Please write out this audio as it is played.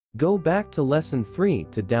Go back to Lesson 3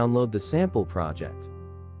 to download the sample project.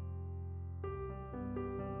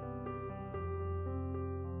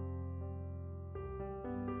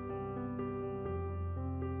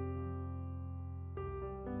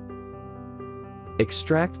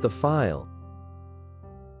 Extract the file.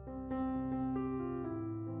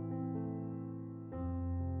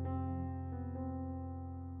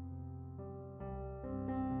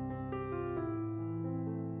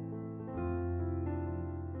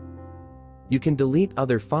 You can delete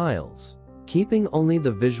other files, keeping only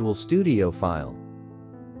the Visual Studio file.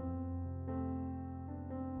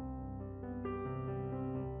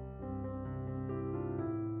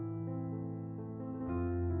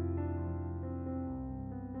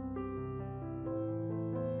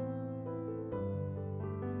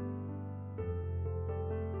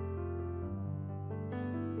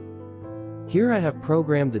 Here I have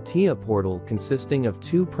programmed the TIA portal consisting of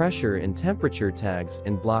 2 pressure and temperature tags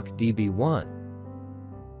in block DB1.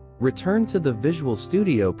 Return to the Visual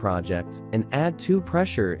Studio project and add 2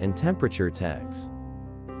 pressure and temperature tags.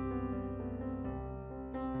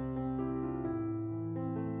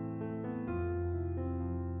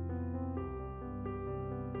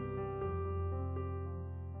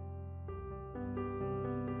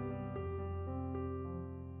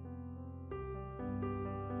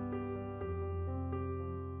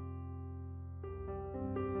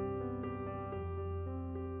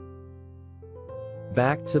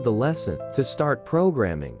 Back to the lesson to start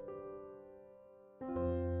programming.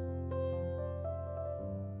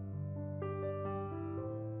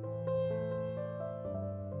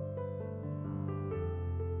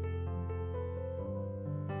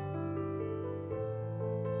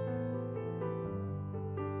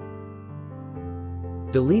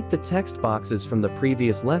 Delete the text boxes from the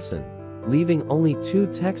previous lesson, leaving only 2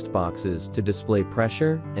 text boxes to display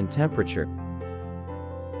pressure and temperature.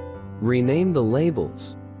 Rename the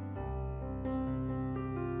labels.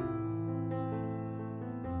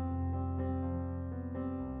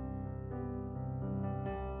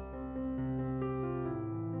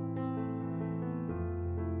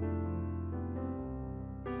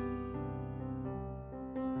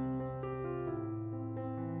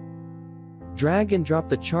 Drag and drop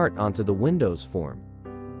the chart onto the Windows form.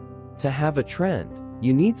 To have a trend,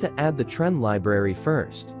 you need to add the trend library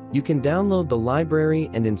first. You can download the library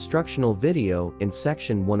and instructional video in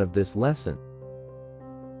section 1 of this lesson.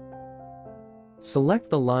 Select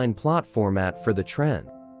the line plot format for the trend.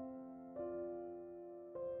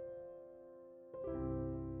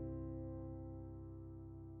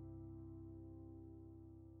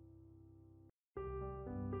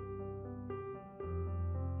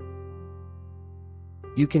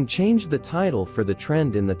 You can change the title for the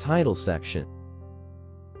trend in the title section.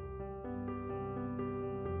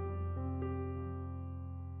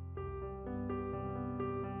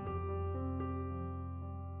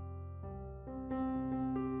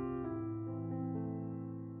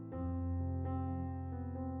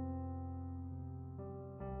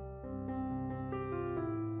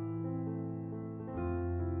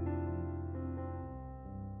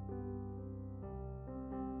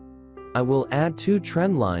 I will add 2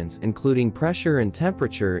 trend lines including pressure and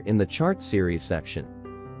temperature in the chart series section.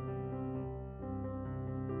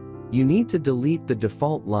 You need to delete the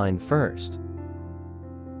default line first.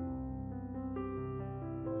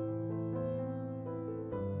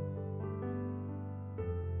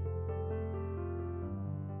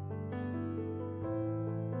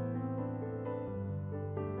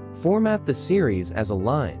 Format the series as a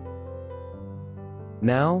line.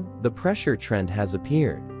 Now, the pressure trend has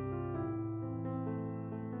appeared.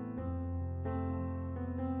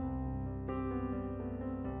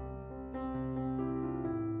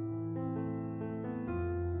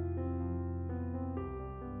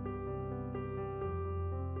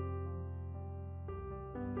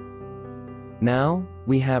 Now,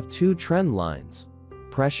 we have 2 trend lines,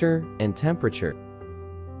 pressure and temperature.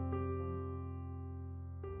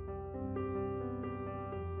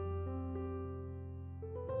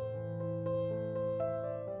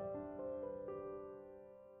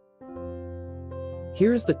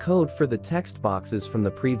 Here is the code for the text boxes from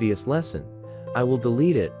the previous lesson. I will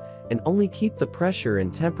delete it and only keep the pressure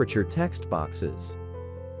and temperature text boxes.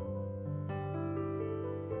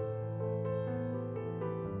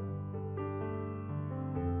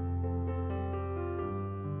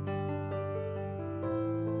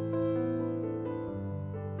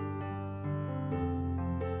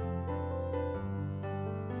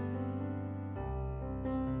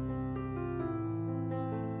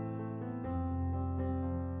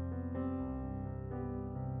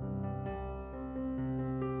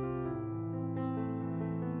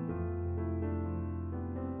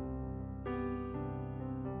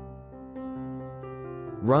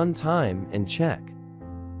 Run time and check.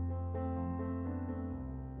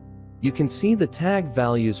 You can see the tag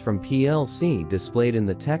values from PLC displayed in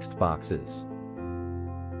the text boxes.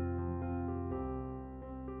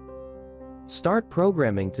 Start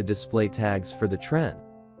programming to display tags for the trend.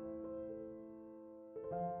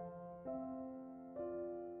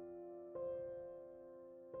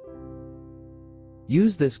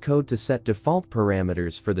 Use this code to set default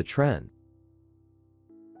parameters for the trend.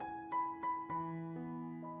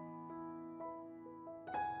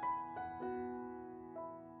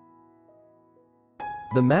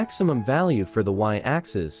 The maximum value for the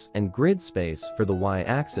y-axis and grid space for the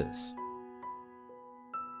y-axis.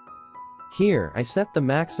 Here I set the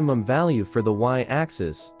maximum value for the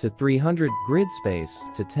y-axis to 300, grid space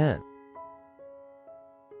to 10.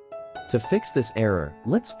 To fix this error,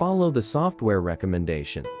 let's follow the software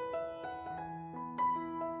recommendation.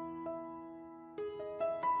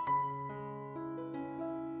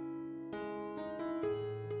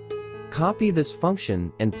 Copy this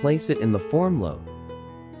function and place it in the form load.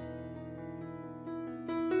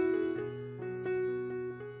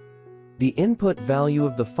 The input value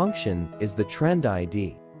of the function is the trend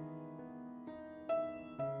ID.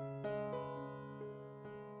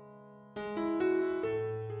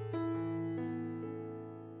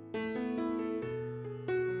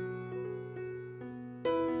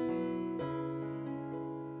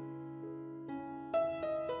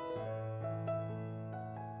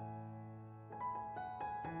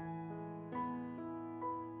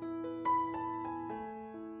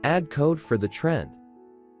 Add code for the trend.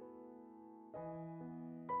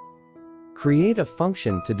 Create a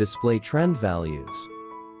function to display trend values.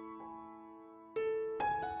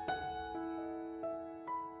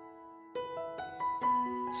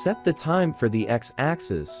 Set the time for the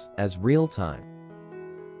x-axis as real time.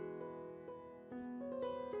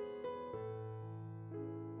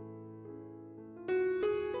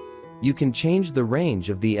 You can change the range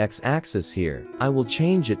of the x-axis here. I will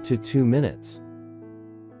change it to 2 minutes.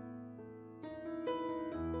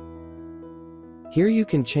 Here you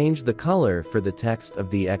can change the color for the text of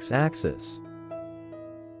the x-axis.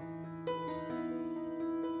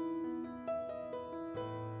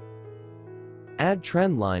 Add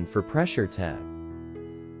trend line for pressure tag.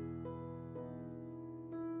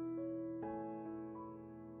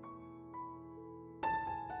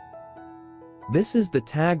 This is the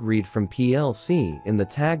tag read from PLC in the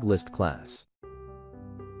tag list class.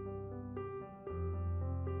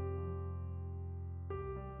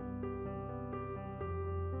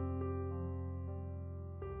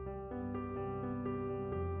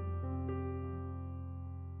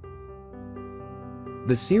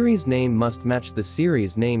 The series name must match the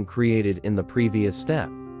series name created in the previous step.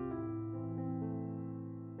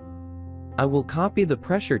 I will copy the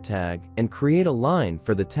pressure tag and create a line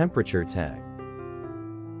for the temperature tag.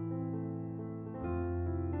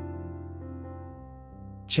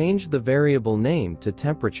 Change the variable name to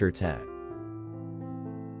temperature tag.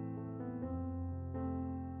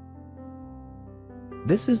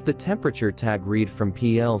 This is the temperature tag read from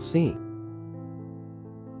PLC.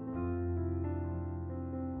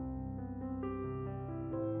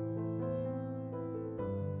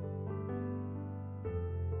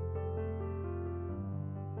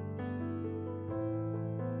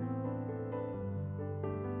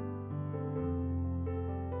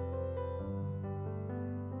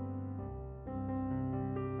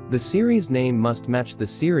 The series name must match the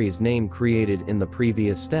series name created in the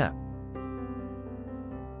previous step.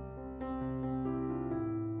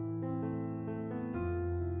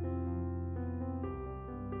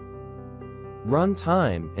 Run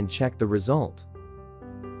time and check the result.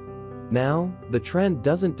 Now, the trend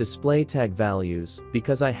doesn't display tag values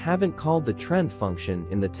because I haven't called the trend function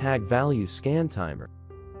in the tag value scan timer.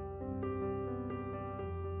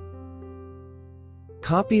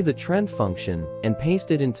 Copy the trend function and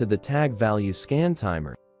paste it into the tag value scan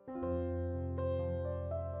timer.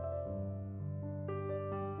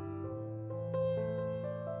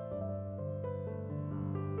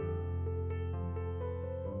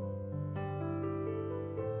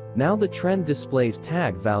 Now the trend displays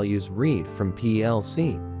tag values read from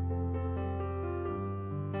PLC.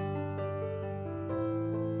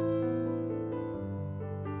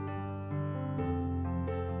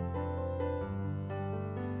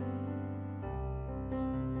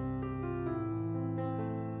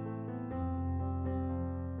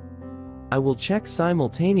 I will check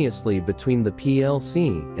simultaneously between the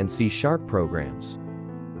PLC and C# programs.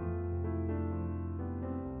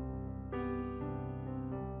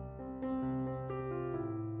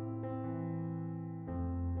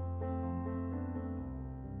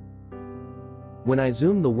 When I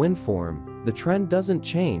zoom the wind form, the trend doesn't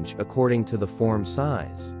change according to the form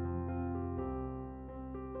size.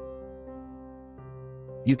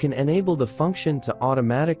 You can enable the function to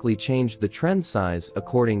automatically change the trend size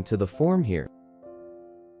according to the form here.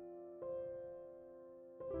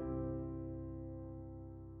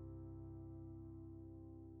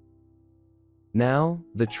 Now,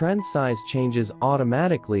 the trend size changes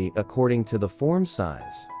automatically according to the form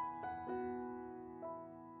size.